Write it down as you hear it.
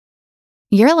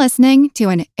You're listening to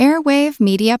an Airwave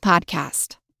Media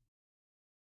Podcast.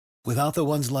 Without the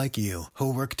ones like you,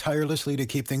 who work tirelessly to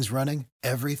keep things running,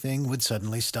 everything would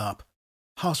suddenly stop.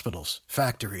 Hospitals,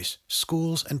 factories,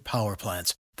 schools, and power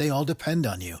plants, they all depend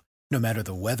on you. No matter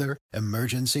the weather,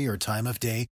 emergency, or time of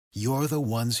day, you're the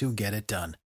ones who get it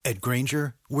done. At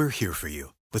Grainger, we're here for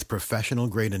you with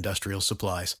professional-grade industrial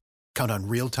supplies. Count on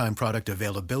real-time product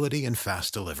availability and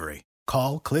fast delivery.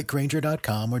 Call, click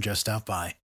Grainger.com, or just stop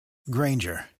by.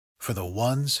 Grainger, for the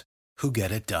ones who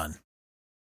get it done.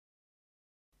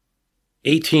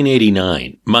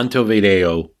 1889,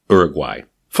 Montevideo, Uruguay.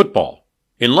 Football.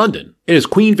 In London, it is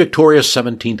Queen Victoria's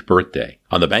 17th birthday.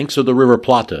 On the banks of the River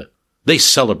Plata, they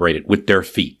celebrate it with their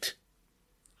feet.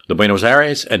 The Buenos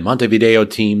Aires and Montevideo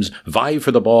teams vie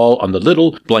for the ball on the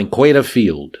little Blanqueta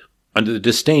field, under the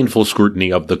disdainful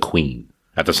scrutiny of the Queen.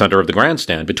 At the center of the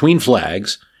grandstand, between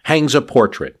flags, hangs a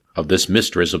portrait of this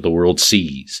mistress of the world's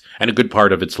seas and a good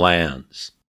part of its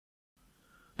lands.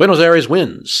 Buenos Aires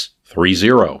wins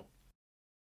 3-0.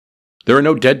 There are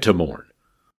no dead to mourn,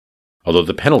 although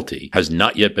the penalty has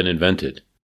not yet been invented,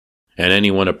 and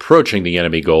anyone approaching the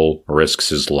enemy goal risks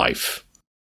his life.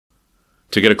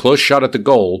 To get a close shot at the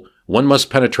goal, one must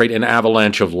penetrate an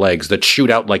avalanche of legs that shoot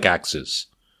out like axes,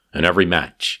 and every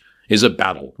match is a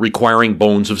battle requiring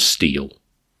bones of steel.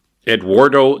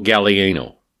 Eduardo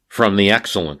Galeano, from the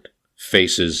excellent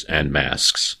Faces and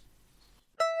Masks.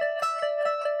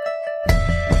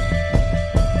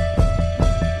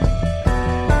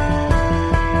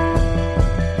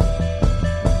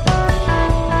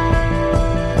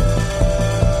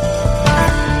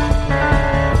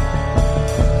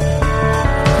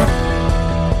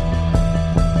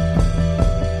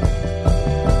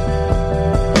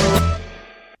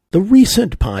 The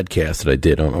recent podcast that I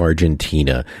did on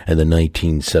Argentina and the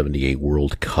 1978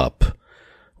 World Cup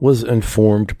was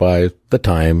informed by the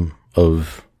time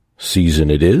of season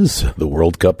it is. The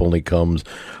World Cup only comes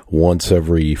once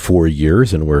every 4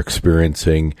 years, and we're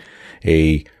experiencing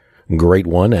a great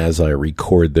one as I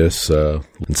record this in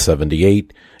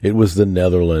 78. It was the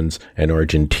Netherlands and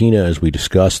Argentina, as we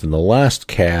discussed in the last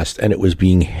cast, and it was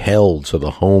being held, so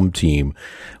the home team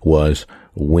was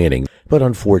winning. But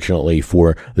unfortunately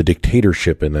for the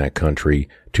dictatorship in that country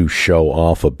to show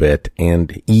off a bit,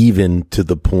 and even to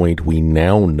the point we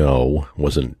now know,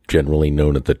 wasn't generally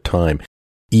known at the time,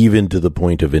 even to the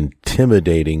point of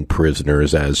intimidating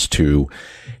prisoners as to,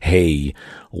 hey,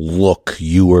 look,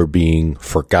 you are being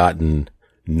forgotten.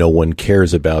 No one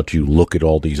cares about you. Look at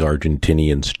all these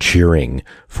Argentinians cheering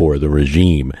for the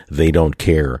regime. They don't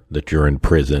care that you're in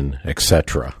prison,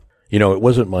 etc. You know, it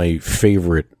wasn't my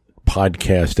favorite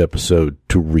podcast episode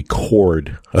to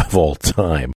record of all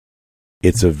time.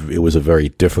 It was a very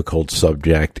difficult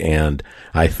subject, and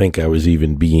I think I was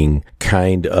even being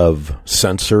kind of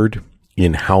censored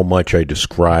in how much I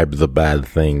described the bad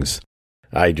things.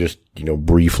 I just,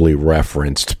 briefly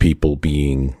referenced people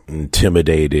being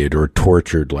intimidated or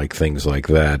tortured, like things like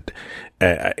that.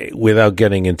 Without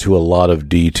getting into a lot of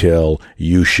detail,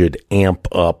 you should amp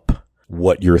up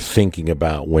what you're thinking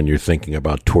about when you're thinking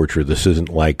about torture. This isn't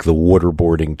like the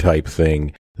waterboarding type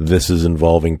thing. This is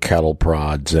involving cattle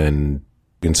prods and,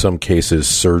 in some cases,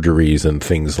 surgeries and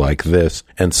things like this,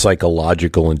 and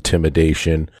psychological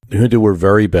intimidation. There were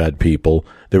very bad people.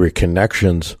 There were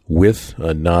connections with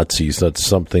Nazis. That's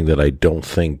something that I don't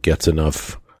think gets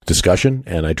enough discussion,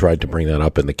 and I tried to bring that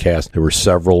up in the cast. There were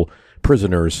several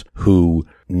prisoners who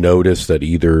noticed that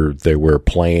either they were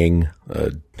playing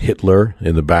Hitler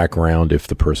in the background if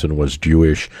the person was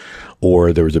Jewish,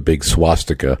 or there was a big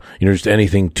swastika. Just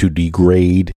anything to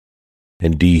degrade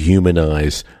and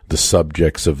dehumanize the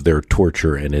subjects of their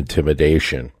torture and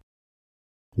intimidation.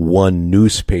 One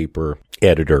newspaper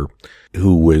editor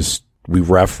who we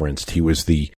referenced, he was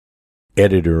the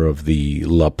editor of the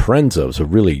La Prensa, it was a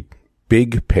really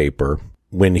big paper.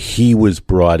 When he was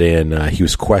brought in, he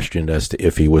was questioned as to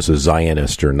if he was a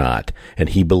Zionist or not. And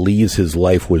he believes his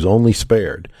life was only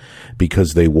spared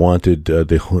because they wanted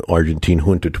the Argentine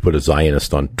junta to put a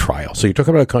Zionist on trial. So you're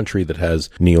talking about a country that has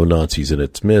neo-Nazis in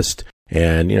its midst.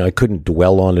 And, I couldn't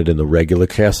dwell on it in the regular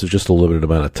cast. There's just a limited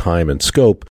amount of time and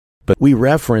scope. But we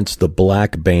referenced the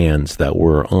black bands that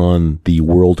were on the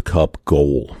World Cup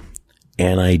goal.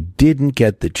 And I didn't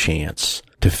get the chance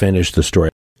to finish the story.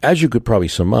 As you could probably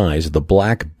surmise, the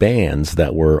black bands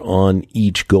that were on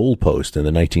each goalpost in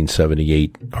the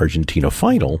 1978 Argentina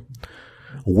final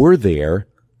were there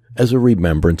as a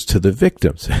remembrance to the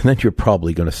victims. And then you're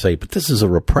probably going to say, but this is a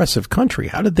repressive country.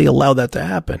 How did they allow that to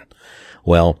happen?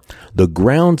 Well, the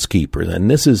groundskeeper, and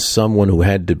this is someone who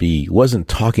wasn't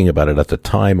talking about it at the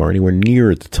time or anywhere near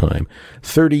at the time.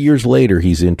 30 years later,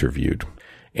 he's interviewed.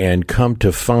 and come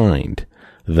to find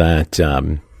that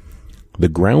the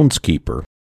groundskeeper,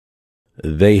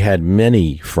 they had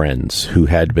many friends who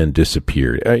had been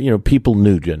disappeared. People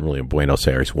knew generally in Buenos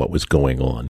Aires what was going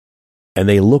on. And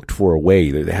they looked for a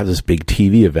way. They have this big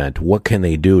TV event. What can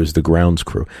they do as the grounds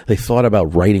crew? They thought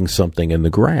about writing something in the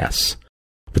grass.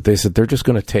 But they said, they're just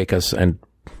going to take us and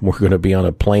we're going to be on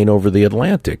a plane over the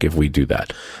Atlantic if we do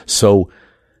that. So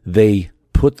they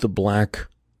put the black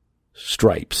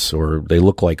stripes, or they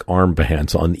look like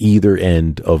armbands, on either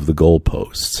end of the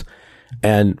goalposts.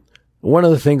 And one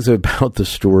of the things about the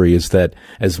story is that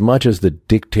as much as the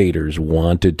dictators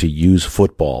wanted to use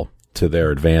football to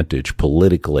their advantage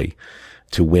politically,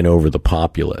 to win over the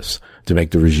populace, to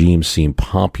make the regime seem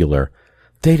popular,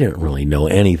 they didn't really know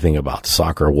anything about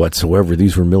soccer whatsoever.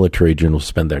 These were military generals who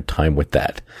spend their time with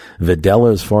that.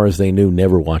 Videla, as far as they knew,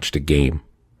 never watched a game.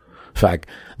 In fact,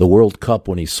 the World Cup,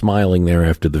 when he's smiling there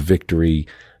after the victory,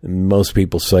 most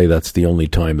people say that's the only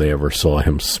time they ever saw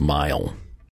him smile.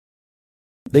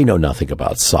 They know nothing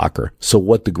about soccer. So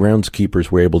what the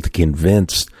groundskeepers were able to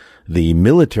convince the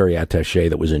military attaché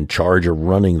that was in charge of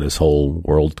running this whole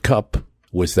World Cup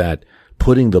was that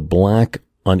putting the black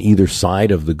on either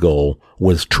side of the goal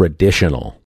was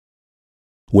traditional.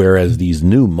 Whereas these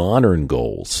new modern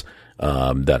goals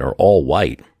that are all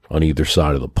white on either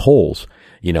side of the poles,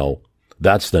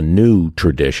 that's the new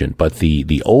tradition. But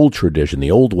the old tradition,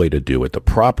 the old way to do it, the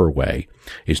proper way,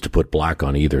 is to put black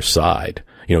on either side,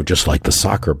 just like the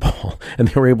soccer ball. And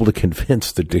they were able to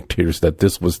convince the dictators that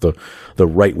this was the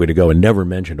right way to go, and never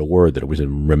mentioned a word that it was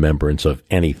in remembrance of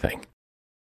anything.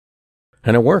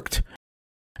 And it worked.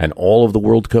 And all of the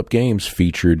World Cup games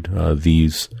featured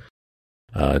these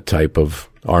type of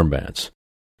armbands.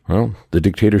 Well, the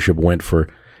dictatorship went for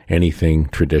anything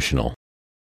traditional.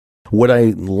 What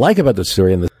I like about the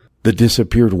story, and the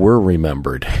disappeared were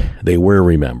remembered. They were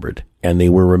remembered. And they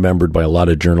were remembered by a lot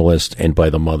of journalists and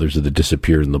by the mothers of the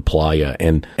disappeared in the playa.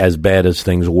 And as bad as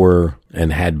things were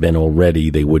and had been already,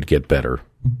 they would get better.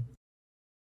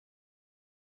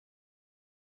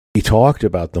 We talked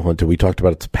about the junta. We talked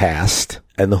about its past,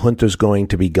 and the junta's going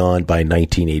to be gone by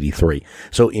 1983.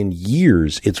 So in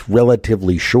years, it's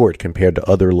relatively short compared to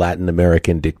other Latin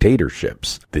American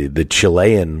dictatorships. The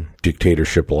Chilean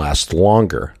dictatorship lasts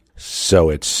longer. So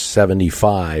it's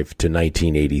 75 to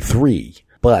 1983.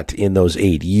 But in those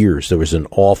 8 years, there was an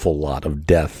awful lot of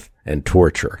death and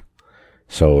torture.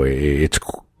 So it's,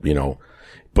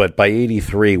 but by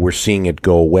 83, we're seeing it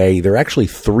go away. There are actually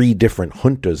 3 different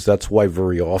juntas. That's why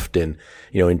very often,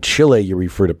 in Chile, you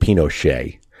refer to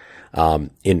Pinochet.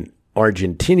 In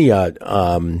Argentina,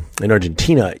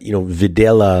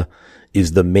 Videla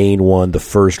is the main one, the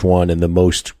first one, and the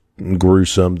most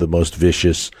gruesome, the most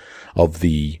vicious of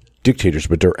the dictators.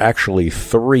 But there are actually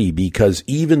 3, because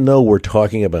even though we're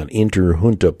talking about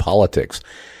inter-junta politics,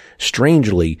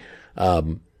 strangely,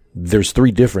 there's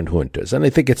 3 different juntas. And I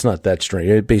think it's not that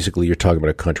strange. Basically, you're talking about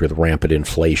a country with rampant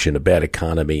inflation, a bad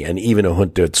economy, and even a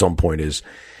junta at some point is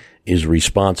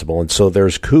responsible. And so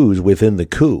there's coups within the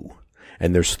coup.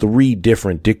 And there's 3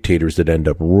 different dictators that end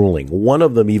up ruling. One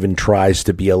of them even tries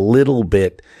to be a little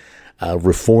bit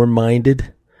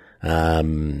reform-minded.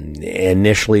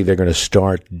 Initially, they're going to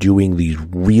start doing these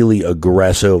really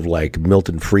aggressive, like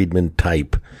Milton Friedman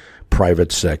type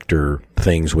private sector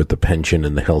things with the pension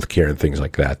and the healthcare and things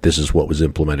like that. This is what was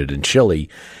implemented in Chile.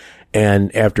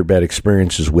 And after bad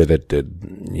experiences with it,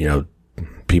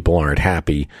 people aren't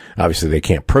happy. Obviously, they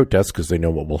can't protest because they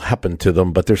know what will happen to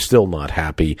them, but they're still not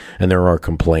happy. And there are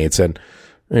complaints. And,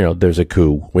 there's a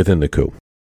coup within the coup.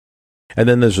 And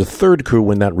then there's a third coup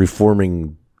when that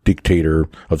reforming dictator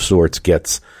of sorts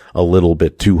gets a little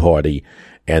bit too haughty.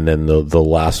 And then the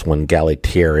last one,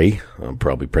 Galtieri, I'm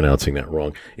probably pronouncing that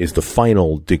wrong, is the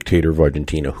final dictator of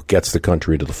Argentina who gets the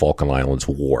country into the Falkland Islands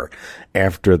War.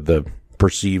 After the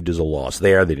perceived as a loss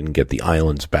there, they didn't get the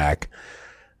islands back.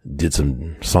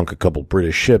 Sunk a couple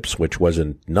British ships, which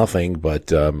wasn't nothing,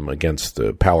 but against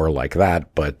a power like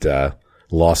that, but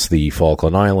lost the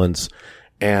Falkland Islands.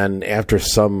 And after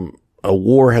a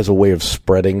war has a way of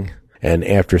spreading. And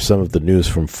after some of the news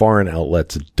from foreign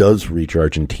outlets does reach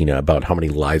Argentina about how many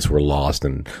lives were lost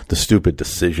and the stupid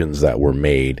decisions that were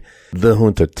made, the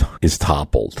junta is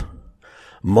toppled.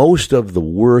 Most of the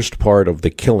worst part of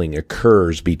the killing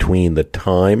occurs between the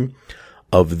time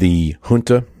of the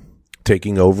junta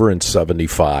taking over in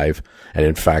 75, and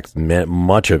in fact,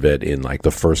 much of it in like the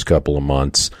first couple of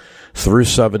months, through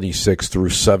 76, through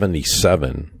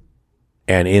 77,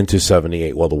 and into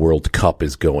 78 while the World Cup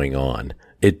is going on.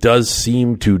 It does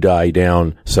seem to die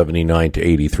down 79 to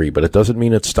 83, but it doesn't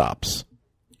mean it stops.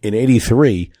 In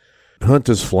 83,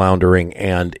 junta's floundering,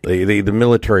 and the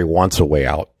military wants a way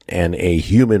out. And a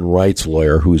human rights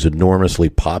lawyer who's enormously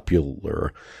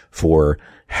popular for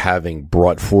having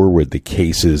brought forward the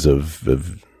cases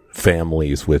of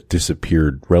families with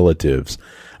disappeared relatives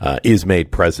is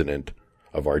made president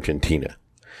of Argentina.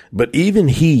 But even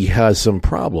he has some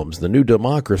problems. The new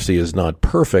democracy is not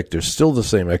perfect. There's still the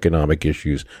same economic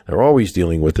issues. They're always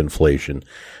dealing with inflation.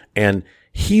 And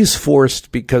he's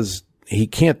forced, because he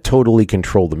can't totally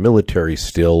control the military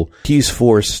still, he's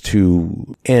forced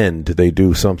to they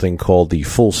do something called the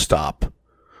full stop,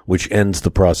 which ends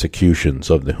the prosecutions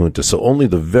of the junta. So only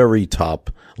the very top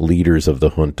leaders of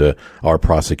the junta are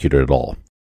prosecuted at all.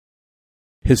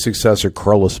 His successor,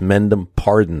 Carlos Mendem,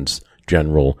 pardons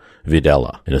General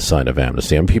Videla in a sign of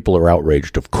amnesty. And people are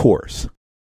outraged, of course.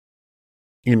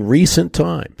 In recent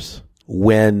times,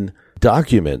 when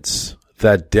documents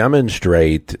that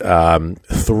demonstrate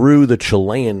through the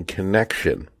Chilean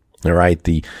connection, all right,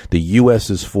 the U.S.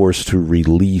 is forced to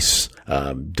release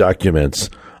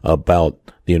documents about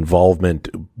the involvement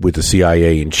with the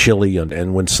CIA in Chile,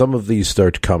 and when some of these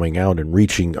start coming out and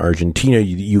reaching Argentina,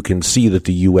 you can see that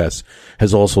the U.S.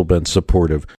 has also been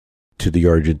supportive to the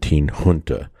Argentine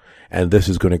junta. And this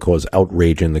is going to cause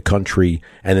outrage in the country,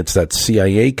 and it's that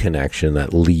CIA connection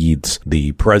that leads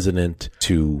the president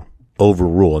to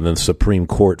overrule, and then the Supreme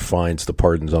Court finds the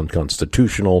pardons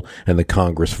unconstitutional, and the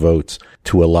Congress votes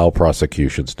to allow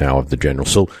prosecutions now of the general.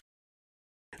 So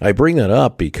I bring that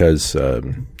up because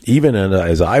even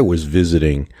as I was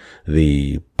visiting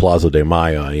the Plaza de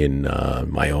Mayo in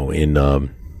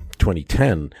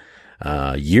 2010,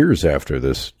 years after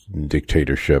this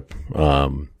dictatorship,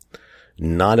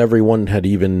 not everyone had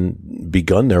even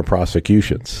begun their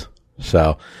prosecutions.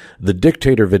 So the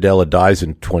dictator Videla dies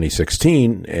in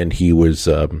 2016, and he was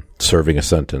serving a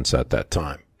sentence at that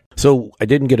time. So I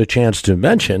didn't get a chance to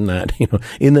mention that,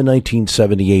 in the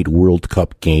 1978 World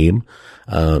Cup game,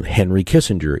 Henry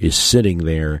Kissinger is sitting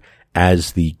there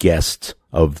as the guest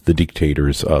of the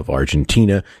dictators of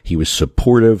Argentina. He was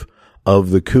supportive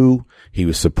of the coup. He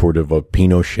was supportive of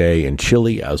Pinochet in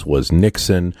Chile, as was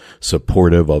Nixon,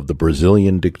 supportive of the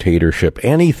Brazilian dictatorship,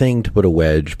 anything to put a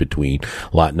wedge between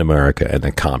Latin America and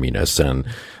the communists. And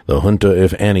the junta,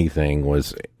 if anything,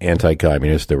 was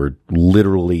anti-communist. They were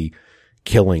literally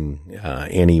killing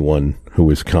anyone who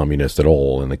was communist at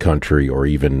all in the country, or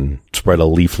even spread a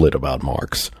leaflet about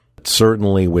Marx.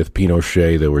 Certainly with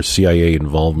Pinochet, there was CIA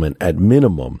involvement at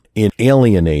minimum in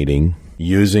alienating,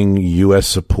 using U.S.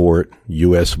 support,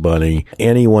 U.S. money,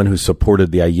 anyone who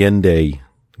supported the Allende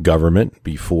government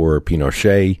before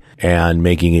Pinochet, and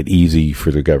making it easy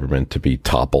for the government to be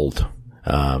toppled.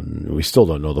 We still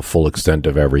don't know the full extent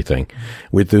of everything.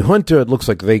 With the junta, it looks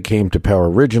like they came to power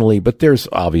originally, but there's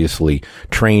obviously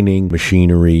training,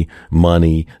 machinery,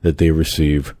 money that they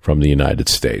receive from the United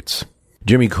States.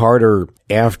 Jimmy Carter,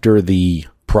 after the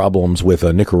problems with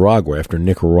Nicaragua, after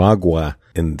Nicaragua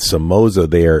and Somoza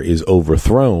there is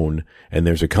overthrown, and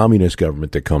there's a communist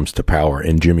government that comes to power,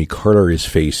 and Jimmy Carter is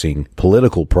facing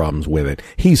political problems with it,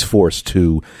 he's forced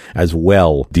to, as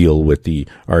well, deal with the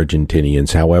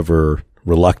Argentinians, however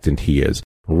reluctant he is.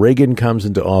 Reagan comes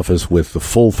into office with the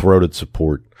full-throated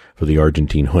support for the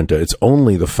Argentine junta. It's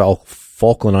only the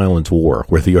Falkland Islands War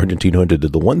where the Argentine junta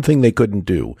did the one thing they couldn't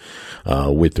do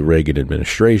with the Reagan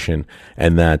administration,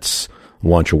 and that's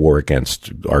launch a war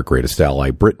against our greatest ally,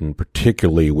 Britain,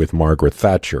 particularly with Margaret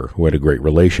Thatcher, who had a great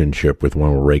relationship with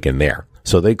Ronald Reagan there.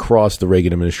 So they crossed the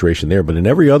Reagan administration there, but in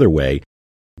every other way,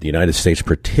 the United States,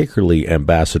 particularly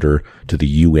Ambassador to the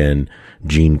UN,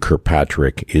 Jeane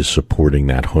Kirkpatrick, is supporting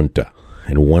that junta.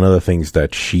 And one of the things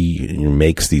that she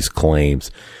makes these claims,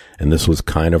 and this was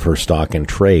kind of her stock in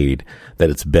trade,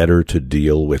 that it's better to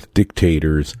deal with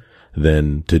dictators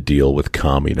than to deal with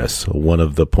communists. One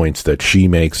of the points that she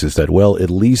makes is that, well, at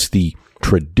least the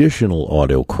traditional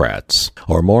autocrats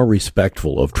are more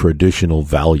respectful of traditional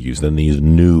values than these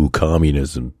new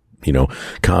communists who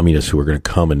are going to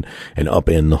come and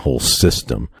upend the whole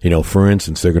system. For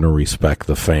instance, they're going to respect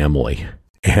the family.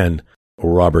 And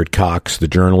Robert Cox, the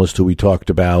journalist who we talked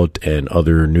about, and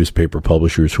other newspaper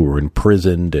publishers who were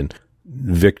imprisoned, and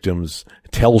victims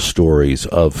tell stories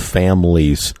of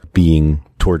families being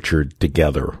tortured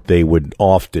together. They would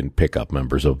often pick up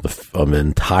members of an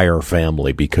entire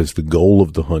family, because the goal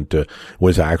of the junta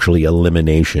was actually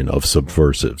elimination of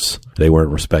subversives. They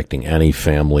weren't respecting any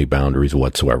family boundaries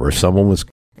whatsoever. If someone was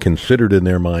considered in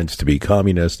their minds to be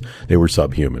communist, they were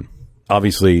subhuman.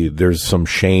 Obviously, there's some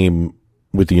shame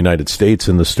with the United States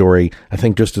in the story. I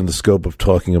think just in the scope of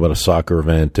talking about a soccer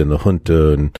event and the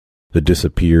junta and the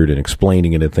disappeared and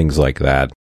explaining it and things like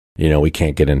that, we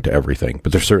can't get into everything.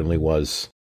 But there certainly was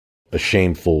a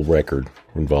shameful record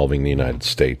involving the United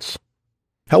States.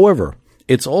 However,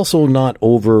 it's also not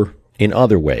over in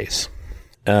other ways.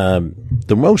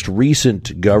 The most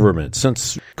recent government,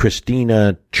 since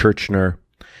Christina Kirchner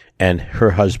and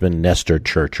her husband Nestor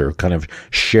Kirchner kind of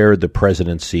shared the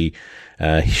presidency,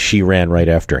 she ran right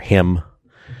after him.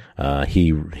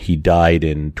 He died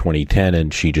in 2010,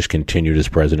 and she just continued as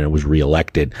president and was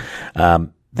reelected.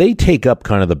 They take up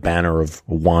kind of the banner of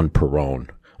Juan Perón,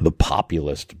 the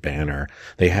populist banner.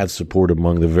 They had support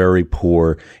among the very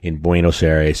poor in Buenos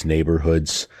Aires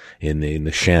neighborhoods, in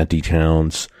the shanty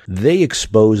towns. They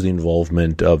expose the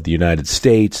involvement of the United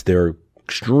States. They're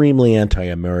extremely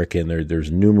anti-American.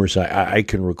 There's numerous. I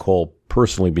can recall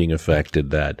personally being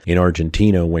affected that in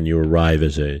Argentina, when you arrive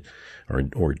as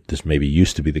or this maybe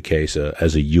used to be the case,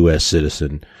 as a U.S.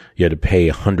 citizen, you had to pay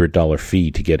a $100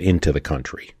 fee to get into the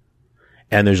country.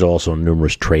 And there's also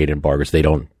numerous trade embargoes.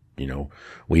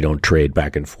 We don't trade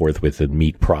back and forth with the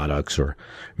meat products or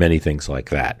many things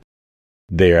like that.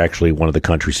 They're actually one of the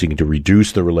countries seeking to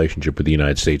reduce the relationship with the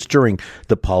United States during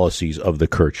the policies of the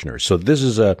Kirchners. So this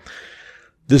is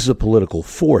a political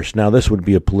force. Now, this would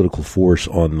be a political force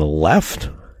on the left,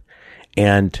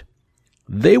 and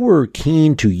they were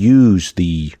keen to use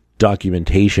the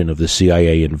documentation of the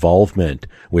CIA involvement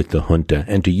with the junta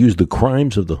and to use the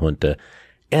crimes of the junta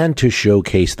and to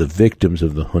showcase the victims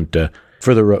of the junta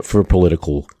for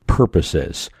political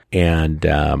purposes. And,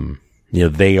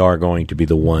 they are going to be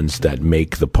the ones that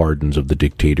make the pardons of the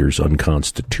dictators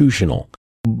unconstitutional.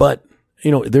 But,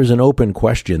 there's an open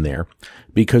question there,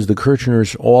 because the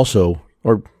Kirchners also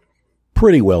are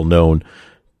pretty well known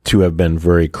to have been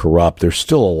very corrupt. There's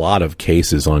still a lot of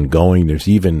cases ongoing. There's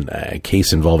even a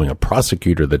case involving a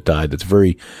prosecutor that died that's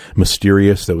very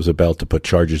mysterious, that was about to put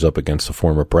charges up against the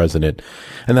former president.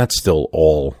 And that's still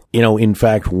all. In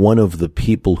fact, one of the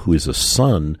people who is a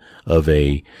son of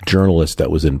a journalist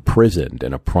that was imprisoned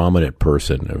and a prominent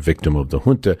person, a victim of the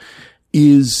junta,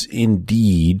 is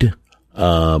indeed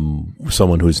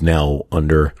someone who's now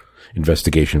under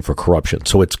investigation for corruption.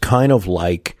 So it's kind of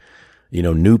like,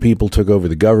 new people took over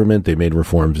the government. They made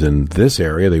reforms in this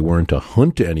area. They weren't a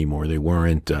junta anymore. They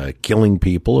weren't killing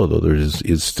people, although there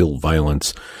is still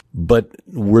violence. But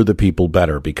were the people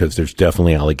better? Because there's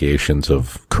definitely allegations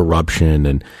of corruption,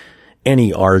 and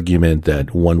any argument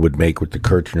that one would make with the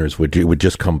Kirchners would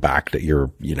just come back that you're,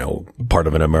 part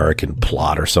of an American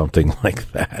plot or something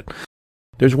like that.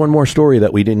 There's one more story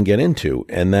that we didn't get into,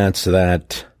 and that's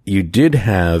that you did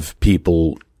have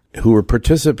people who were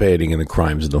participating in the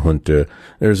crimes of the junta.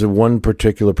 There's one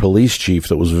particular police chief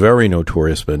that was very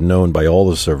notorious, but known by all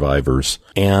the survivors.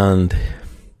 And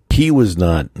he was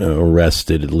not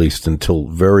arrested, at least until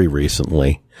very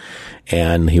recently.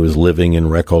 And he was living in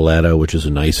Recoleta, which is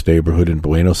a nice neighborhood in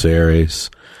Buenos Aires,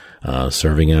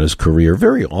 serving out his career.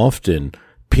 Very often,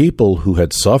 people who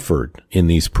had suffered in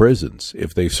these prisons,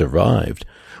 if they survived,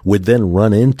 would then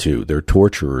run into their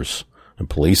torturers and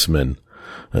policemen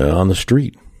on the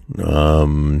street.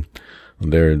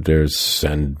 There's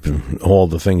and all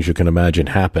the things you can imagine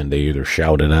happened. They either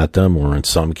shouted at them, or in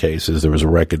some cases there was a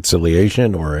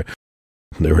reconciliation, or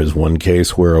there was one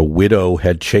case where a widow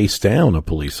had chased down a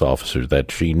police officer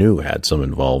that she knew had some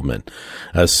involvement.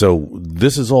 So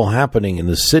this is all happening in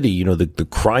the city. The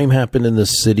crime happened in the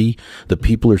city. The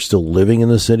people are still living in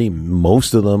the city.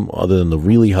 Most of them, other than the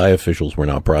really high officials, were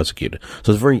not prosecuted.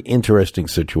 So it's a very interesting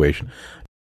situation.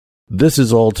 This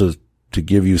is all to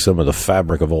give you some of the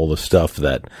fabric of all the stuff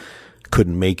that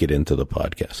couldn't make it into the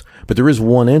podcast. But there is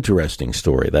one interesting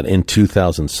story that in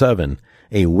 2007,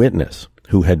 a witness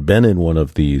who had been in one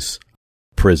of these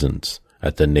prisons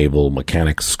at the Naval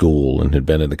Mechanics School and had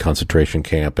been in the concentration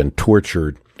camp and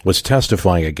tortured was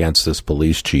testifying against this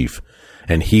police chief,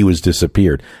 and he was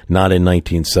disappeared, not in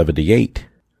 1978,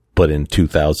 but in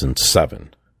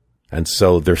 2007. And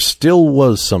so there still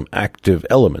was some active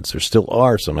elements. There still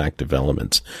are some active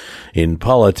elements in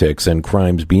politics and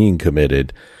crimes being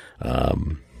committed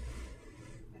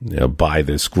by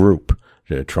this group,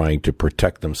 trying to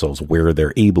protect themselves where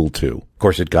they're able to. Of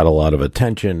course, it got a lot of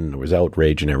attention. There was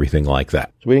outrage and everything like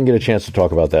that. So we didn't get a chance to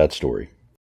talk about that story.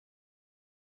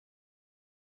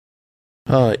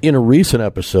 In a recent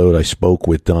episode, I spoke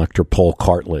with Dr. Paul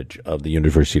Cartledge of the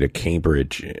University of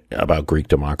Cambridge about Greek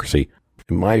democracy.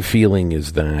 My feeling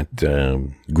is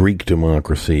that Greek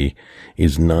democracy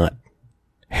is not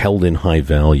held in high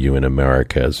value in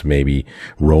America as maybe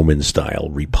Roman-style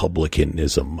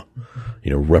republicanism,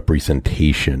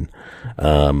 representation.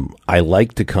 I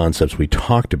like the concepts we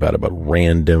talked about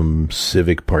random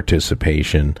civic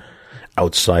participation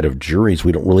outside of juries.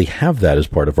 We don't really have that as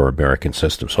part of our American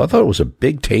system. So I thought it was a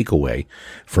big takeaway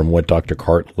from what Dr.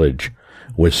 Cartledge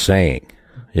was saying,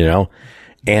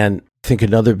 And I think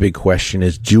another big question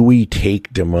is, do we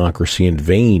take democracy in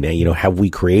vain? Have we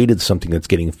created something that's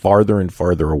getting farther and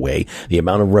farther away? The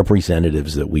amount of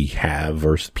representatives that we have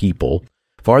versus people,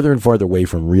 farther and farther away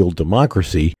from real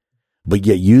democracy, but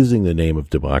yet using the name of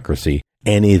democracy.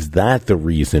 And is that the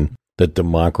reason that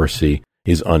democracy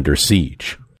is under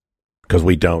siege? Because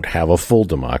we don't have a full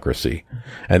democracy.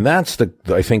 And that's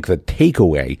I think the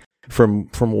takeaway from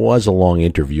was a long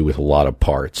interview with a lot of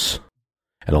parts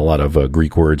and a lot of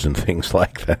Greek words and things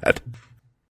like that.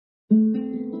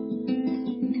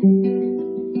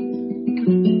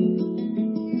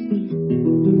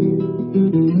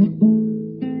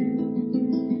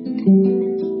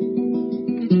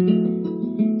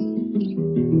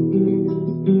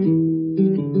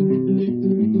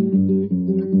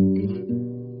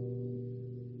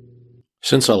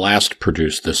 Since I last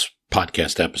produced this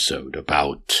podcast episode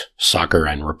about soccer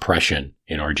and repression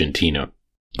in Argentina,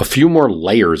 a few more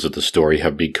layers of the story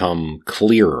have become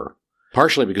clearer,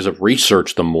 partially because I've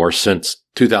researched them more since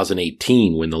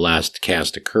 2018 when the last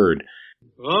cast occurred.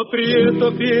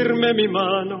 Aprieto firme mi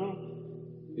mano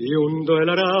y hundo el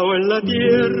arao en la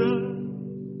tierra.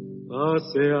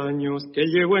 Hace años que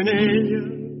llevo en ella.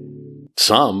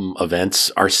 Some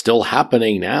events are still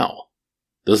happening now.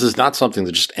 This is not something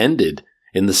that just ended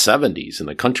in the 70s. In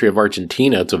the country of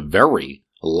Argentina, it's a very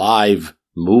live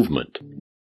movement.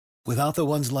 Without the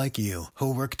ones like you,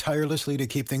 who work tirelessly to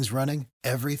keep things running,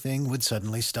 everything would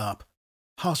suddenly stop.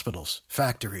 Hospitals,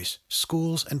 factories,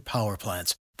 schools, and power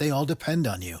plants, they all depend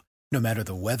on you. No matter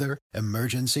the weather,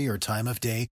 emergency, or time of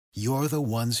day, you're the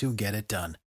ones who get it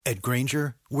done. At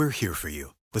Grainger, we're here for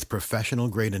you with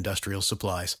professional-grade industrial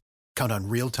supplies. Count on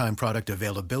real-time product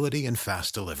availability and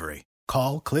fast delivery.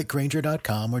 Call, click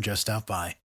Grainger.com, or just stop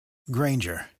by.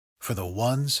 Grainger, for the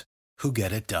ones who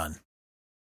get it done.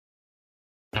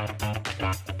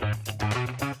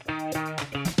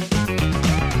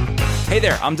 Hey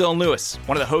there, I'm Dylan Lewis,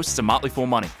 one of the hosts of Motley Fool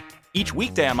Money. Each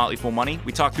weekday on Motley Fool Money,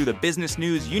 we talk through the business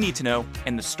news you need to know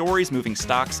and the stories moving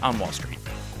stocks on Wall Street.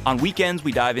 On weekends,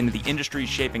 we dive into the industries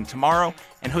shaping tomorrow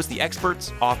and host the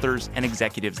experts, authors, and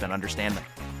executives that understand them.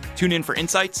 Tune in for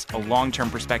insights, a long-term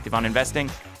perspective on investing,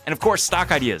 and of course,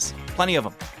 stock ideas. Plenty of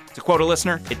them. To quote a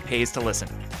listener, it pays to listen.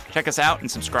 Check us out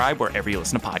and subscribe wherever you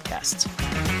listen to podcasts.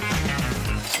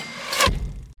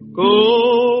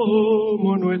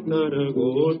 Como no estar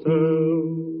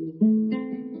agotado.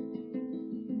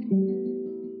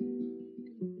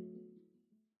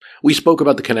 We spoke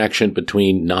about the connection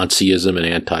between Nazism and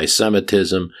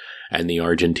anti-Semitism and the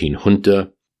Argentine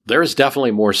junta. There is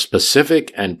definitely more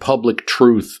specific and public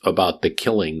truth about the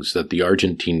killings that the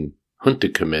Argentine junta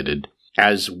committed,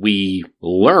 as we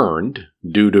learned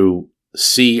due to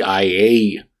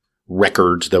CIA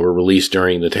records that were released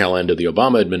during the tail end of the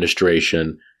Obama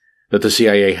administration, that the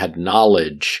CIA had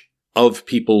knowledge of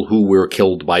people who were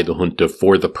killed by the junta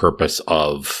for the purpose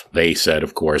of, they said,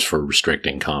 of course, for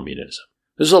restricting communism.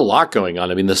 There's a lot going on.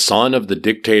 I mean, the son of the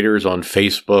dictators on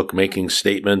Facebook making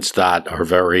statements that are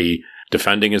very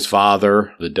defending his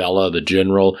father, Videla, the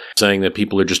general, saying that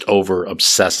people are just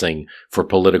over-obsessing for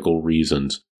political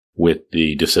reasons with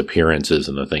the disappearances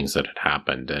and the things that had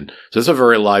happened. And so it's a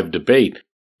very live debate.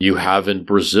 You have in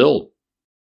Brazil,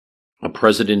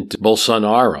 President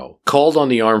Bolsonaro called on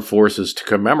the armed forces to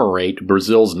commemorate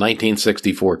Brazil's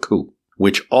 1964 coup,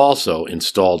 which also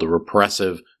installed a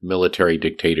repressive military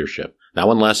dictatorship. That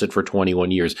one lasted for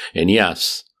 21 years. And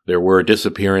yes, there were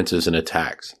disappearances and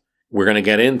attacks. We're going to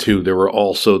get into, there were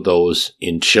also those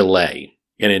in Chile.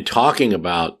 And in talking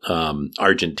about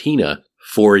Argentina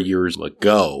 4 years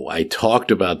ago, I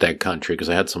talked about that country because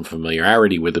I had some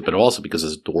familiarity with it, but also because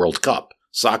the World Cup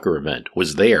soccer event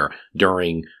was there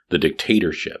during the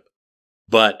dictatorship.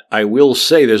 But I will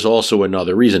say there's also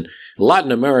another reason.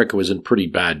 Latin America was in pretty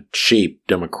bad shape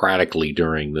democratically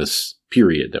during this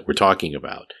period that we're talking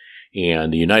about.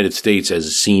 And the United States,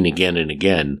 as seen again and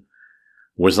again,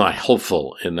 was not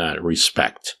helpful in that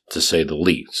respect, to say the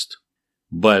least.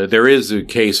 But there is a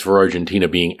case for Argentina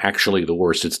being actually the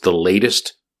worst. It's the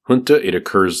latest junta. It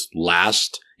occurs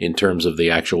last in terms of the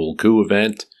actual coup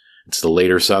event. It's the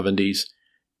later 70s.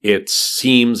 It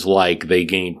seems like they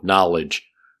gained knowledge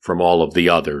from all of the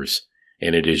others,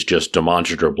 and it is just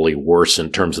demonstrably worse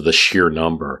in terms of the sheer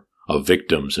number of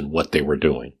victims and what they were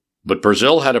doing. But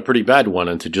Brazil had a pretty bad one,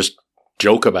 and to just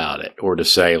joke about it, or to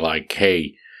say like,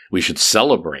 hey, we should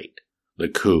celebrate the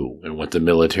coup and what the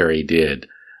military did,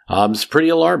 is pretty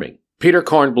alarming. Peter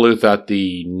Kornbluth at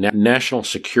the National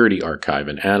Security Archive,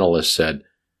 an analyst, said,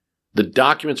 the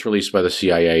documents released by the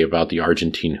CIA about the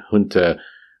Argentine junta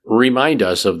remind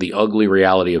us of the ugly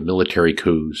reality of military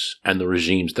coups and the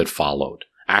regimes that followed.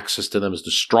 Access to them is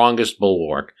the strongest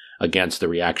bulwark against the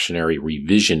reactionary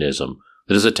revisionism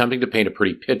that is attempting to paint a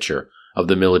pretty picture of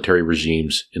the military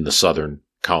regimes in the Southern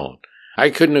Cone. I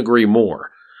couldn't agree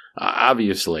more.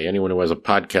 Obviously, anyone who has a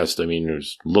podcast, who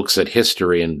looks at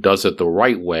history and does it the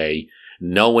right way,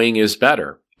 knowing is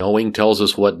better. Knowing tells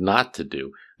us what not to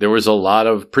do. There was a lot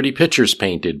of pretty pictures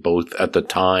painted, both at the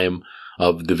time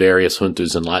of the various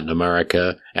juntas in Latin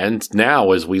America and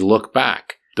now as we look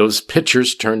back. Those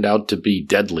pictures turned out to be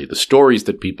deadly. The stories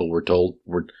that people were told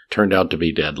turned out to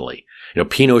be deadly.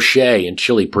 Pinochet in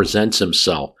Chile presents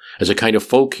himself as a kind of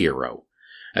folk hero,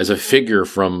 as a figure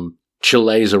from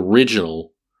Chile's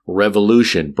original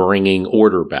revolution bringing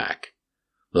order back.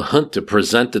 The junta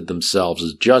presented themselves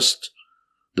as just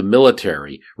the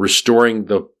military restoring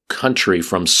the country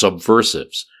from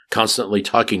subversives, constantly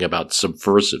talking about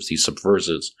subversives. These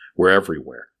subversives were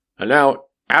everywhere. And now,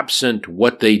 absent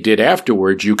what they did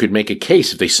afterwards, you could make a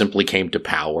case if they simply came to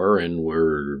power and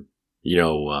were,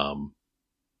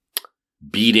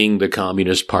 beating the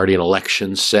Communist Party in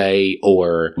elections, say,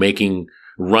 or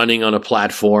running on a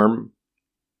platform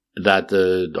that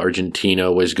the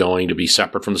Argentina was going to be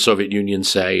separate from the Soviet Union,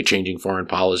 say, changing foreign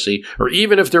policy, or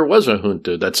even if there was a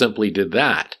junta that simply did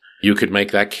that, you could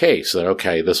make that case that,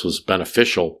 okay, this was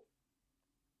beneficial,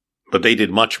 but they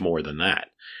did much more than that.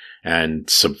 And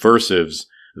subversives,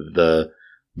 the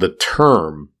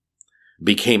term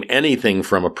became anything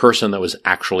from a person that was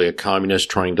actually a communist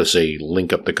trying to, say,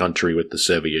 link up the country with the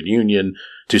Soviet Union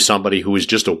to somebody who was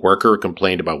just a worker who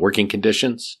complained about working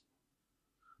conditions.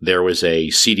 There was a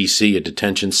CDC, a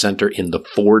detention center in the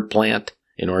Ford plant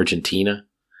in Argentina.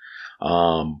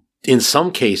 In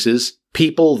some cases,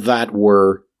 people that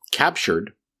were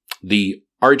captured, the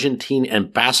Argentine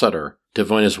ambassador to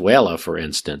Venezuela, for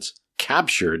instance,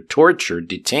 captured, tortured,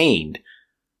 detained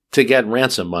to get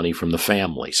ransom money from the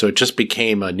family. So it just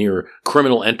became a near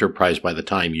criminal enterprise by the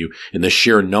time in the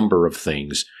sheer number of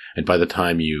things, and by the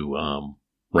time you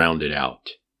round it out.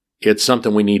 It's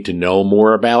something we need to know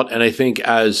more about, and I think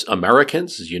as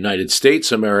Americans, as United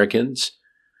States Americans,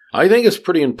 I think it's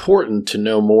pretty important to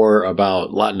know more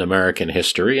about Latin American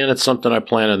history, and it's something I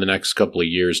plan in the next couple of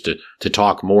years to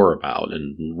talk more about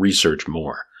and research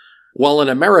more. While an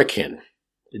American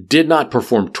did not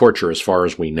perform torture as far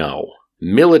as we know,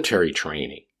 military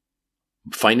training,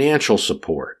 financial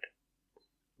support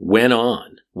went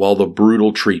on while the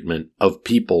brutal treatment of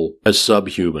people as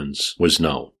subhumans was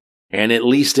known. And at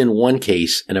least in one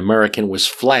case, an American was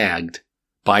flagged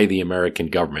by the American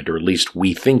government, or at least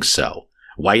we think so.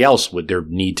 Why else would there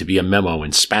need to be a memo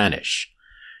in Spanish,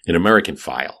 an American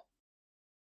file?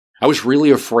 I was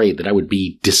really afraid that I would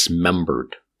be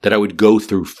dismembered, that I would go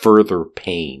through further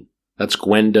pain. That's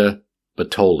Gwenda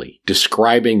Batoli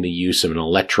describing the use of an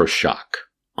electroshock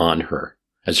on her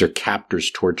as her captors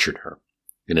tortured her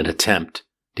in an attempt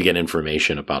to get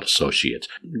information about associates.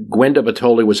 Gwenda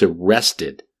Batoli was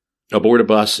arrested aboard a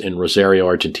bus in Rosario,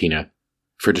 Argentina,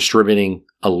 for distributing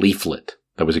a leaflet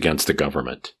that was against the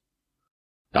government.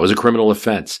 That was a criminal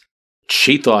offense.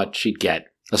 She thought she'd get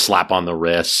a slap on the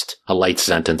wrist, a light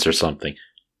sentence or something.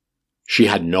 She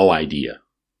had no idea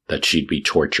that she'd be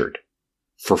tortured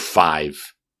for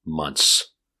 5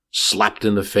 months. Slapped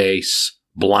in the face,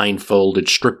 blindfolded,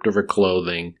 stripped of her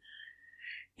clothing,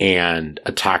 and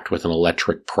attacked with an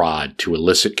electric prod to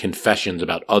elicit confessions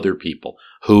about other people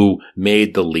who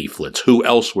made the leaflets, who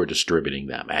else were distributing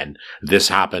them. And this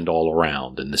happened all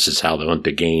around, and this is how the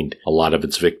junta gained a lot of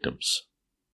its victims.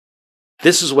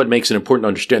 This is what makes it important to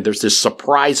understand. There's this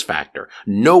surprise factor.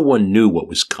 No one knew what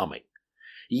was coming.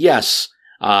 Yes,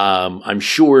 I'm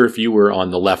sure if you were on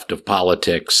the left of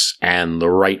politics and the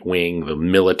right wing, the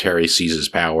military seizes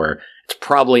power, it's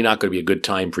probably not going to be a good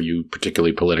time for you,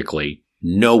 particularly politically.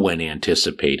 No one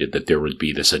anticipated that there would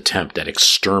be this attempt at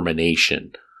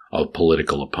extermination of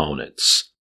political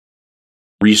opponents.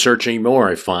 Researching more,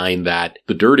 I find that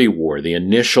the Dirty War, the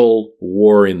initial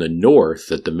war in the North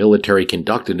that the military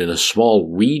conducted in a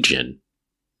small region,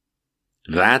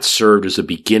 that served as a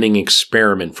beginning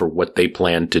experiment for what they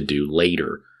planned to do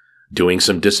later, doing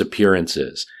some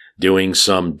disappearances, doing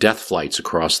some death flights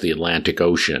across the Atlantic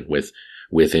Ocean with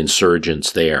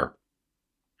insurgents there.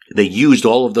 They used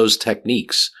all of those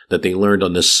techniques that they learned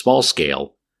on this small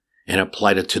scale and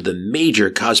applied it to the major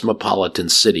cosmopolitan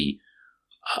city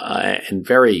and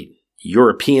very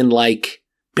European-like,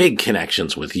 big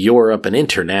connections with Europe, an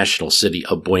international city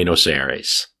of Buenos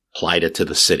Aires. Applied it to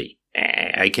the city.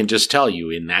 I can just tell you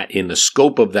in the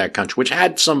scope of that country, which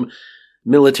had some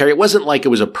military. It wasn't like it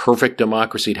was a perfect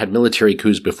democracy. It had military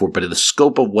coups before, but in the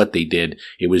scope of what they did,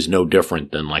 it was no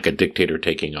different than like a dictator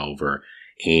taking over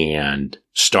and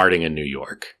starting in New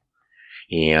York.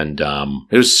 And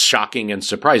it was shocking and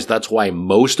surprised. That's why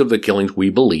most of the killings, we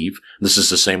believe, this is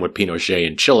the same with Pinochet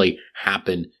in Chile,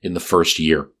 happened in the first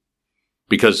year.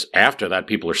 Because after that,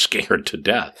 people are scared to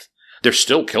death. There's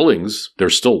still killings.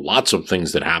 There's still lots of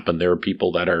things that happen. There are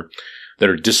people that are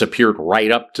disappeared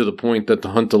right up to the point that the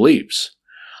junta leaves.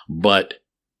 But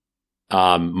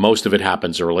most of it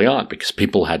happens early on because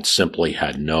people simply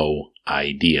had no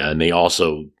idea. And they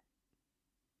also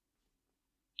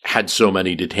had so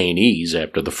many detainees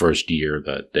after the first year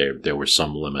that there were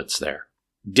some limits there.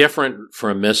 Different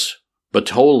from Miss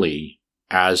Bartoli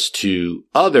as to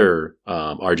other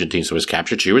Argentines who was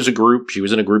captured. She was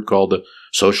in a group called the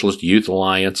Socialist Youth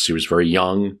Alliance. She was very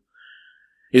young.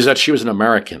 Is that she was an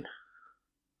American.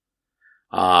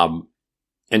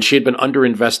 And she had been under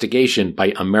investigation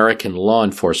by American law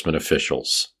enforcement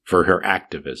officials for her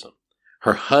activism.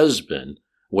 Her husband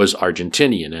was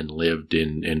Argentinian and lived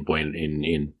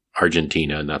in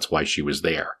Argentina, and that's why she was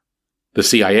there. The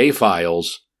CIA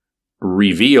files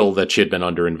reveal that she had been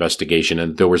under investigation,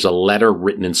 and there was a letter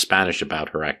written in Spanish about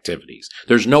her activities.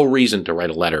 There's no reason to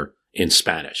write a letter in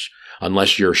Spanish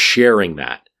unless you're sharing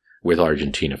that with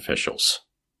Argentine officials.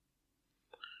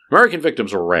 American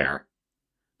victims were rare,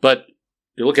 but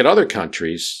you look at other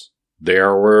countries,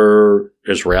 there were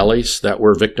Israelis that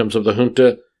were victims of the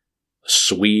junta,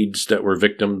 Swedes that were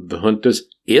victims of the juntas.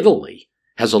 Italy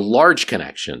has a large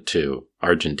connection to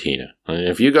Argentina. I mean,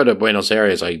 if you go to Buenos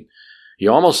Aires,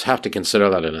 you almost have to consider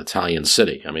that an Italian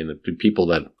city. I mean, the people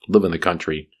that live in the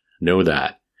country know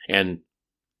that. And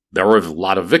there were a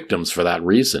lot of victims for that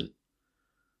reason.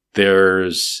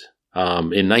 There's, in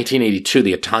 1982,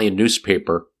 the Italian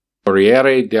newspaper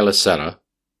Corriere della Sera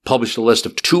published a list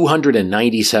of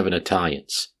 297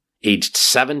 Italians, aged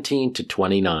 17 to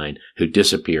 29, who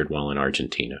disappeared while in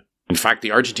Argentina. In fact,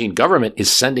 the Argentine government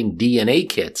is sending DNA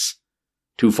kits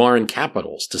to foreign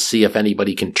capitals to see if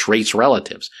anybody can trace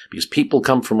relatives, because people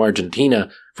come from Argentina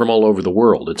from all over the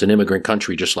world. It's an immigrant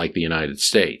country just like the United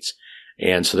States.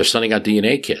 And so they're sending out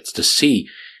DNA kits to see.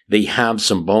 They have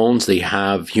some bones, they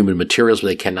have human materials, but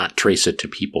they cannot trace it to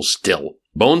people still.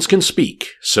 Bones can speak,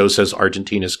 so says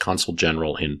Argentina's consul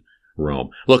general in Rome.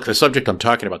 Look, the subject I'm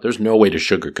talking about, there's no way to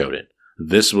sugarcoat it.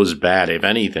 This was bad. If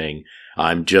anything,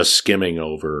 I'm just skimming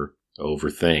over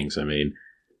things. I mean,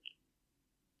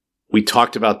 we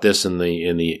talked about this in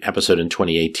the episode in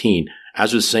 2018.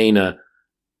 Azucena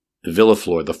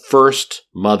Villaflor, the first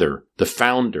mother, the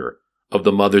founder of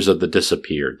the Mothers of the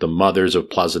Disappeared, the Mothers of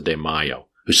Plaza de Mayo,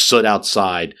 who stood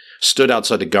outside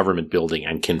the government building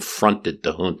and confronted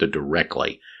the junta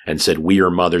directly and said, "We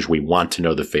are mothers. We want to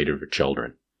know the fate of your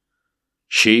children."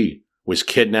 She was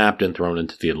kidnapped and thrown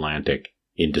into the Atlantic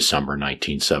in December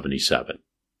 1977.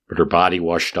 But her body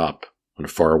washed up on a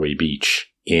faraway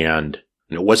beach. And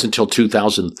it wasn't until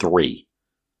 2003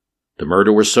 the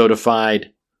murder was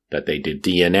certified, that they did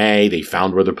DNA, they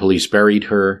found where the police buried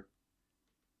her,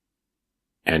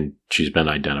 and she's been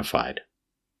identified.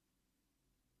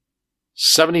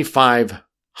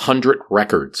 7,500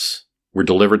 records were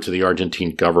delivered to the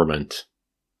Argentine government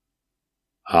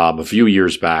a few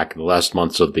years back, in the last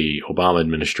months of the Obama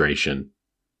administration,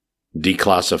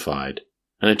 declassified.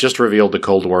 And it just revealed the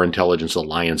Cold War intelligence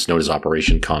alliance known as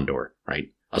Operation Condor,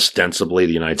 right? Ostensibly,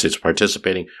 the United States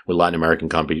participating with Latin American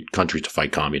countries to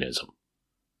fight communism.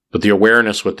 But the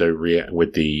awareness with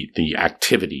the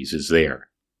activities is there.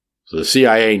 So the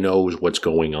CIA knows what's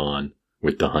going on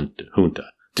with the junta.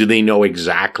 Do they know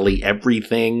exactly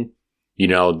everything?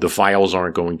 The files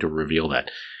aren't going to reveal that.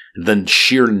 The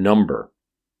sheer number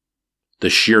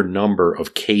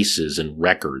of cases and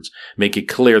records make it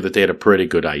clear that they had a pretty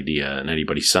good idea, and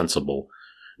anybody sensible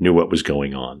knew what was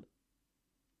going on.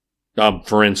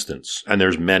 For instance, and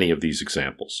there's many of these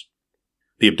examples,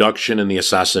 the abduction and the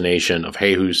assassination of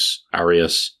Jesus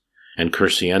Arias and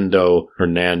Crescendo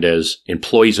Hernandez,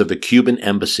 employees of the Cuban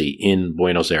embassy in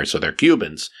Buenos Aires. So they're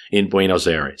Cubans in Buenos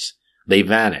Aires. They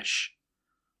vanish.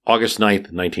 August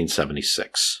 9th,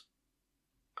 1976.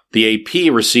 The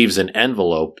AP receives an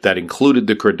envelope that included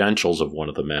the credentials of one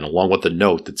of the men, along with a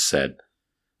note that said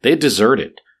they had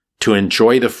deserted to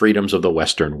enjoy the freedoms of the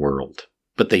Western world.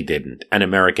 But they didn't, and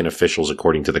American officials,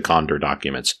 according to the Condor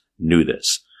documents, knew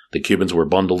this. The Cubans were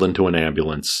bundled into an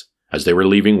ambulance as they were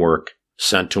leaving work,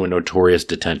 sent to a notorious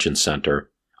detention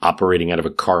center, operating out of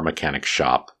a car mechanic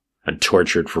shop, and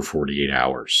tortured for 48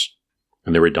 hours.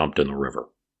 And they were dumped in the river.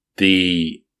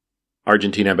 The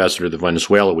Argentine ambassador to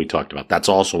Venezuela we talked about, that's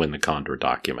also in the Condor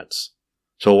documents.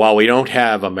 So while we don't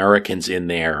have Americans in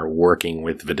there working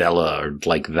with Videla or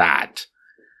like that,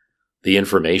 the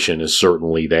information is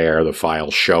certainly there. The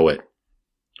files show it.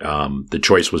 The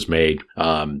choice was made.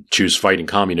 Choose fighting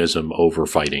communism over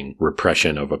fighting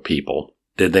repression of a people.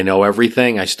 Did they know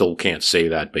everything? I still can't say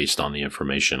that based on the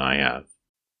information I have.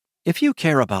 If you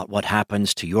care about what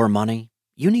happens to your money,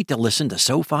 you need to listen to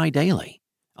SoFi Daily.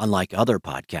 Unlike other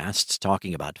podcasts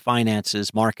talking about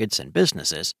finances, markets, and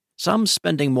businesses, some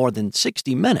spending more than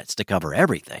 60 minutes to cover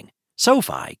everything,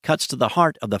 SoFi cuts to the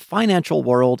heart of the financial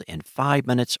world in 5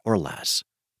 minutes or less.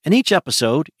 In each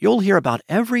episode, you'll hear about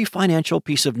every financial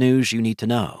piece of news you need to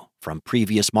know, from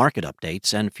previous market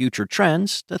updates and future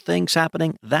trends to things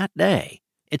happening that day.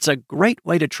 It's a great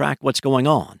way to track what's going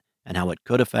on and how it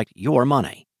could affect your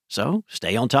money. So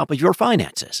stay on top of your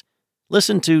finances.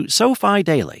 Listen to SoFi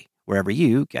Daily wherever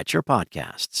you get your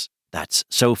podcasts. That's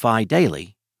SoFi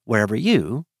Daily wherever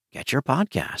you get your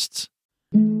podcasts.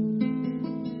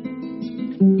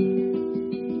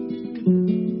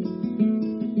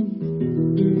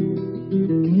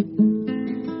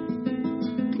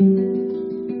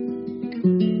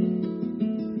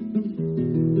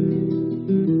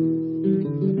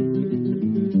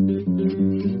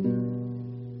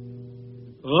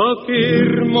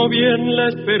 Afirmo bien la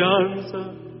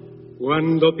esperanza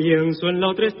cuando pienso en la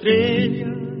otra estrella.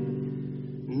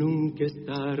 Nunca es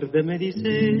tarde, me dice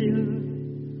ella.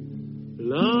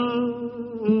 La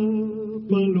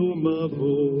paloma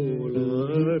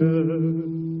volará.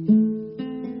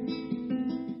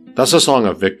 That's a song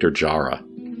of Victor Jara.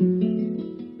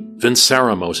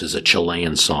 Venceremos is a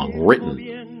Chilean song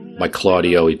written by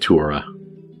Claudio Iturra.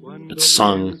 It's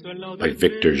sung by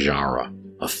Victor Jara,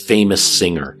 a famous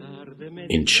singer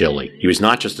in Chile. He was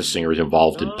not just a singer, he was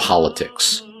involved in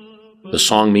politics. The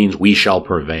song means "we shall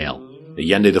prevail."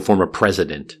 Allende, the former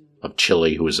president of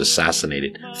Chile who was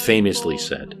assassinated, famously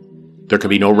said, "There can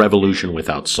be no revolution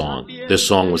without song." This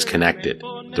song was connected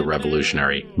to the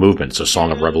revolutionary movement. It's a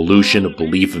song of revolution, of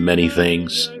belief in many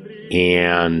things,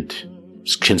 and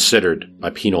it's considered by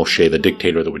Pinochet the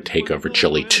dictator that would take over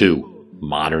Chile too.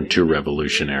 Modern to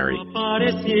revolutionary.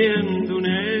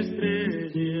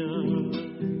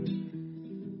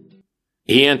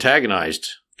 He antagonized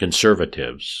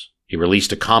conservatives. He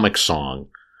released a comic song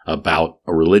about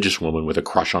a religious woman with a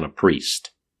crush on a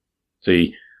priest.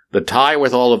 See, the tie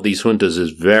with all of these juntas is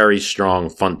very strong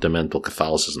fundamental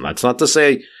Catholicism. That's not to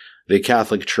say the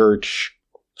Catholic Church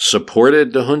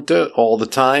supported the junta all the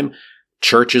time.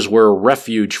 Churches were a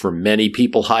refuge for many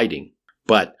people hiding.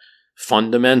 But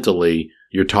fundamentally,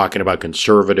 you're talking about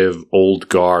conservative, old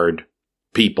guard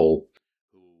people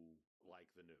who like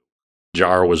the new.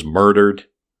 Jara was murdered.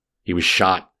 He was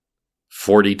shot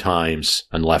 40 times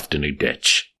and left in a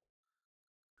ditch.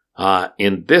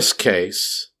 In this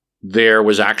case, there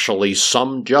was actually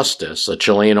some justice. A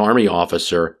Chilean army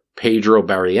officer, Pedro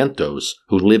Barrientos,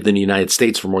 who lived in the United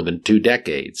States for more than 2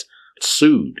 decades,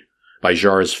 sued by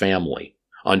Jara's family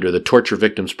under the Torture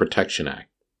Victims Protection Act.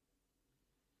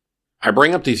 I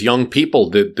bring up these young people.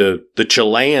 The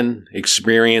Chilean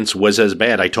experience was as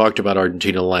bad. I talked about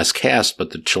Argentina in the last cast,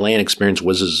 but the Chilean experience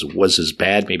was as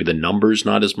bad. Maybe the numbers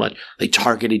not as much. They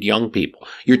targeted young people.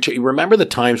 You remember the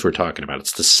times we're talking about.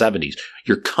 It's the 70s.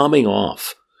 You're coming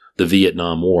off the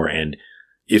Vietnam War. And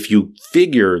if you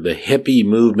figure the hippie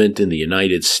movement in the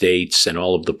United States and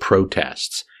all of the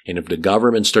protests, and if the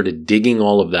government started digging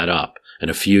all of that up, and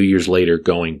a few years later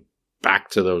going back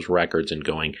to those records and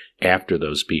going after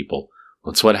those people.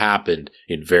 That's what happened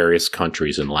in various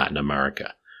countries in Latin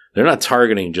America. They're not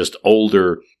targeting just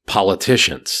older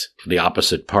politicians from the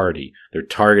opposite party. They're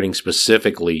targeting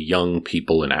specifically young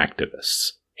people and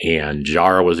activists. And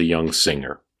Jara was a young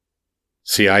singer.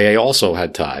 CIA also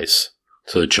had ties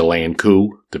to the Chilean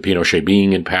coup, to Pinochet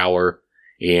being in power,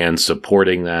 and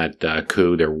supporting that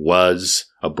coup. There was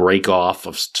a break-off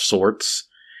of sorts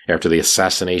after the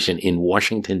assassination in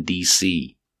Washington,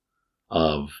 D.C.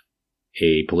 of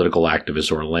a political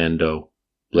activist, Orlando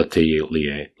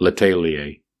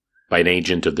Letelier, by an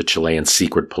agent of the Chilean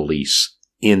secret police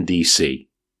in D.C.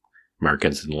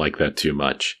 Americans didn't like that too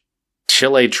much.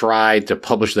 Chile tried to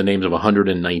publish the names of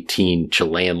 119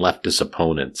 Chilean leftist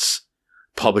opponents.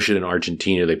 Publish it in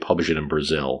Argentina, they publish it in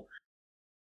Brazil,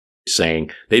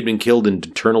 saying they'd been killed in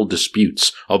internal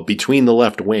disputes between the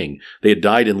left wing. They had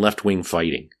died in left-wing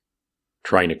fighting,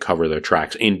 trying to cover their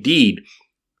tracks. Indeed,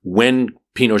 when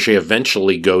Pinochet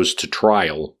eventually goes to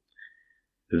trial,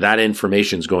 that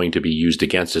information is going to be used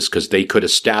against us because they could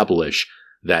establish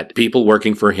that people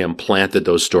working for him planted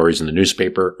those stories in the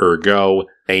newspaper, ergo,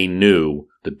 they knew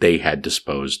that they had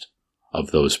disposed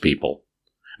of those people.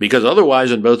 Because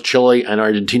otherwise, in both Chile and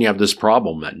Argentina, you have this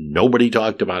problem that nobody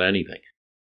talked about anything.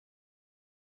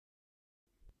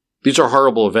 These are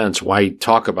horrible events. Why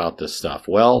talk about this stuff?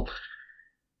 Well,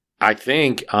 I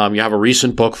think you have a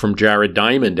recent book from Jared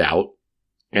Diamond out,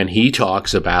 and he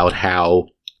talks about how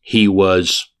he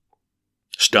was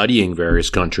studying various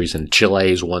countries, and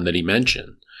Chile is one that he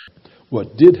mentioned.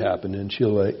 What did happen in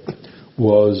Chile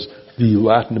was the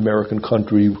Latin American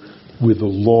country with the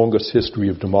longest history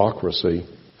of democracy,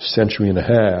 century and a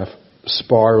half,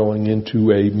 spiraling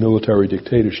into a military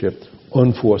dictatorship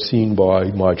unforeseen by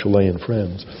my Chilean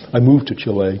friends. I moved to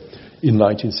Chile in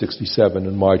 1967,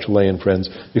 and my Chilean friends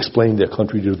explained their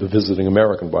country to the visiting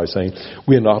American by saying,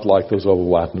 we are not like those other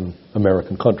Latin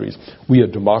American countries. We are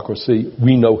democracy.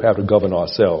 We know how to govern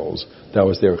ourselves. That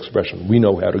was their expression. We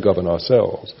know how to govern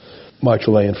ourselves. My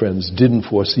Chilean friends didn't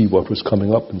foresee what was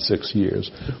coming up in 6 years,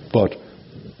 but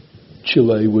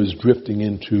Chile was drifting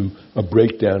into a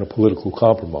breakdown of political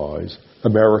compromise.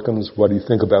 Americans, what do you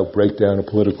think about breakdown of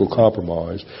political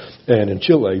compromise? And in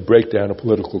Chile, breakdown of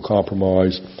political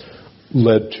compromise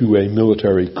led to a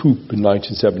military coup in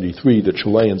 1973 that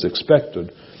Chileans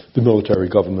expected the military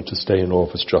government to stay in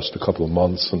office just a couple of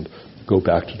months and go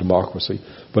back to democracy.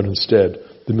 But instead,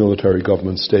 the military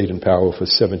government stayed in power for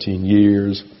 17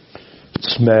 years,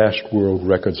 smashed world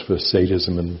records for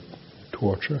sadism and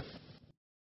torture.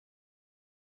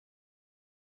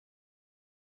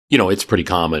 You know, it's pretty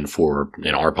common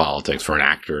in our politics, for an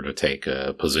actor to take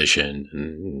a position,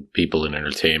 and people in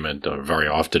entertainment are very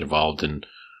often involved in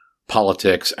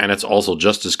politics, and it's also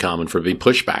just as common for the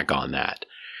pushback on that.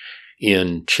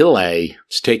 In Chile,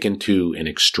 it's taken to an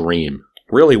extreme.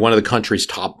 Really, one of the country's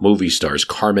top movie stars,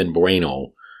 Carmen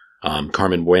Bueno,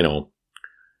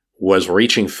 was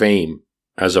reaching fame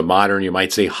as a modern, you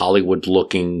might say,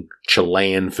 Hollywood-looking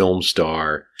Chilean film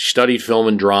star. She studied film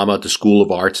and drama at the School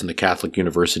of Arts in the Catholic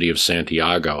University of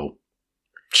Santiago.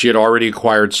 She had already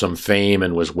acquired some fame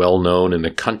and was well known in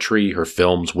the country. Her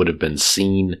films would have been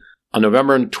seen. On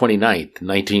November 29th,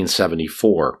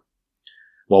 1974,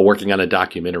 while working on a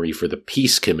documentary for the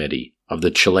Peace Committee of the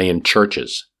Chilean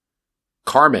churches,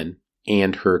 Carmen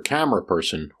and her camera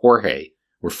person, Jorge,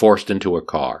 were forced into a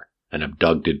car and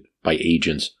abducted by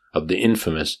agents of the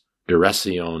infamous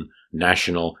Dirección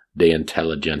Nacional de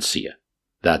Inteligencia.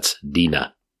 That's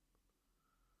DINA.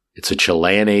 It's a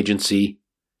Chilean agency.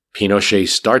 Pinochet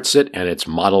starts it, and it's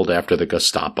modeled after the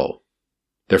Gestapo.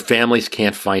 Their families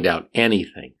can't find out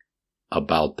anything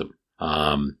about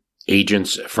them.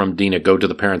 Agents from DINA go to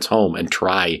the parents' home and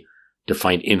try to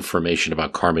find information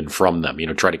about Carmen from them.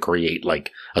 Try to create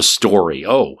like a story.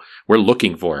 Oh, we're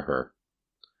looking for her.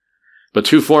 But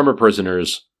 2 former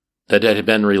prisoners that had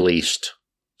been released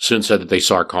soon said that they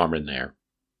saw Carmen there.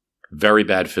 Very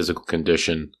bad physical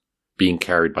condition, being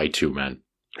carried by 2 men.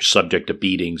 Subject to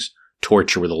beatings,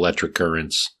 torture with electric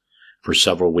currents. For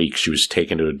several weeks, she was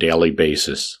taken on a daily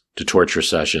basis to torture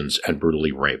sessions and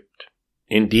brutally raped.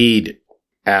 Indeed,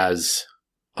 as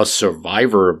a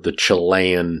survivor of the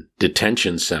Chilean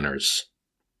detention centers,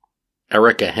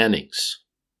 Erika Hennings,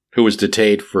 who was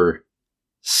detained for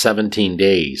 17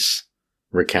 days,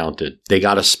 recounted, they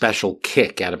got a special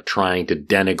kick out of trying to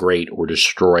denigrate or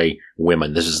destroy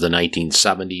women. This is the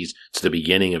 1970s. It's the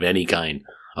beginning of any kind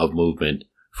of movement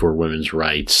for women's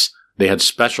rights. They had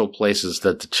special places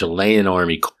that the Chilean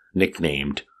army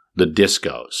nicknamed the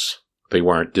discos. They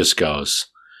weren't discos.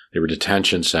 They were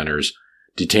detention centers.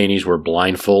 Detainees were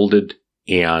blindfolded,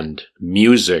 and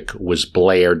music was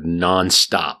blared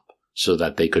nonstop so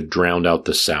that they could drown out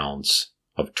the sounds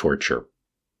of torture.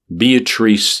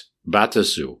 Beatriz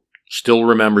Batasu still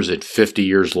remembers it 50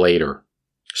 years later.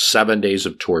 7 days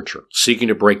of torture, seeking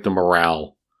to break the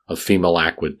morale of female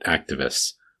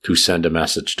activists to send a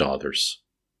message to others.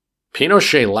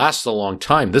 Pinochet lasts a long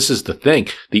time. This is the thing.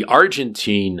 The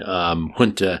Argentine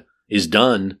junta is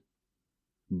done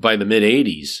by the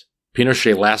mid-'80s.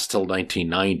 Pinochet lasts till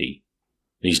 1990.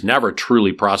 He's never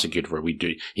truly prosecuted for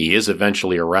it. He is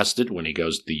eventually arrested when he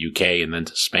goes to the UK and then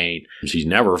to Spain. He's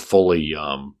never fully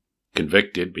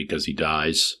convicted because he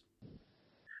dies.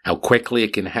 How quickly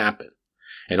it can happen.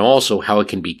 And also how it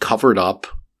can be covered up,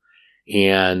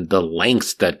 and the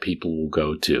lengths that people will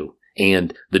go to,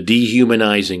 and the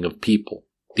dehumanizing of people.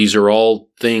 These are all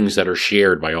things that are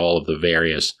shared by all of the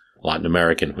various Latin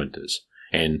American juntas.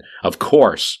 And, of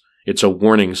course, it's a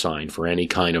warning sign for any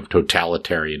kind of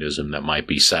totalitarianism that might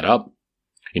be set up.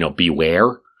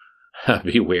 Beware.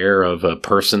 Beware of a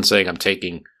person saying, I'm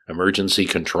taking emergency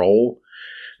control.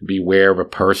 Beware of a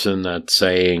person that's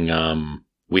saying,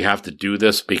 we have to do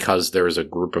this because there's a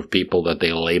group of people that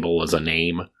they label as a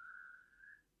name,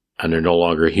 and they're no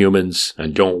longer humans.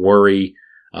 And don't worry,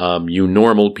 You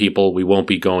normal people, we won't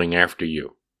be going after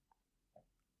you.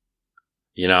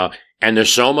 And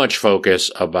there's so much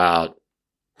focus about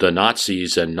the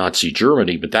Nazis and Nazi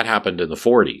Germany, but that happened in the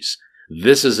 40s.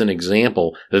 This is an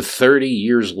example that 30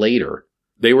 years later,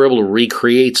 they were able to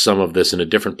recreate some of this in a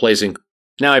different place. And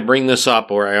now I bring this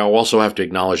up, or I also have to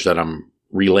acknowledge that I'm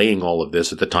relaying all of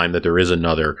this at the time that there is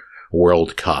another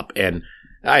World Cup. And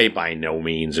I by no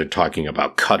means are talking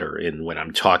about Qatar when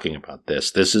I'm talking about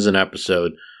this. This is an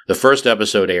episode. The first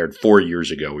episode aired 4 years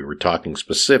ago. We were talking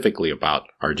specifically about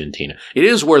Argentina. It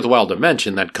is worthwhile to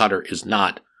mention that Qatar is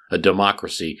not a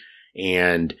democracy,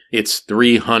 and it's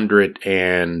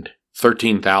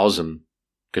 313,000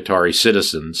 Qatari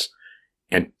citizens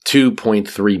and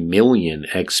 2.3 million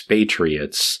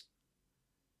expatriates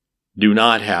do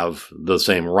not have the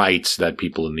same rights that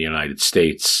people in the United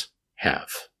States have.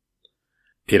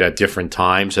 It at different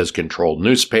times has controlled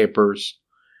newspapers.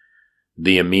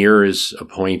 The emir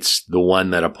appoints the one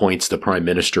that appoints the prime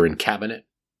minister and cabinet.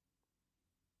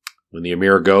 When the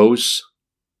emir goes,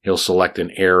 he'll select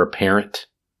an heir apparent.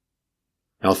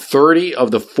 Now, 30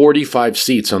 of the 45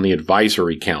 seats on the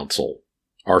advisory council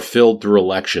are filled through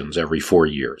elections every 4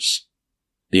 years.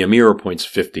 The emir appoints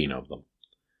 15 of them.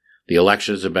 The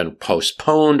elections have been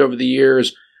postponed over the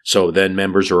years, so then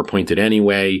members are appointed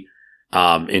anyway.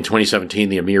 In 2017,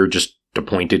 the emir just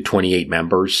appointed 28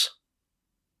 members.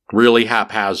 Really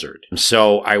haphazard.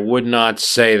 So I would not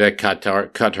say that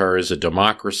Qatar is a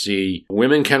democracy.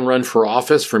 Women can run for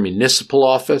office, for municipal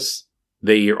office.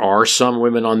 There are some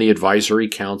women on the advisory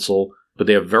council, but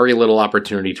they have very little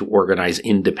opportunity to organize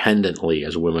independently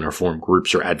as women or form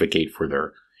groups or advocate for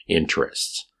their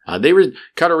interests.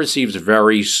 Qatar receives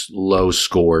very low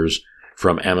scores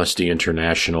from Amnesty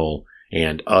International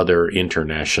and other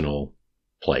international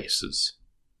places.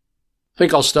 I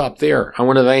think I'll stop there. I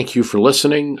want to thank you for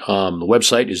listening. The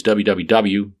website is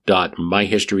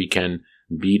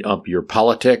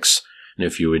www.myhistorycanbeatupyourpolitics. And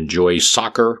if you enjoy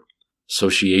soccer,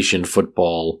 association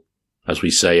football, as we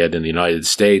say it in the United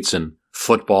States, and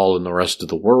football in the rest of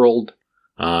the world,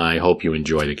 I hope you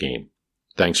enjoy the game.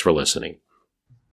 Thanks for listening.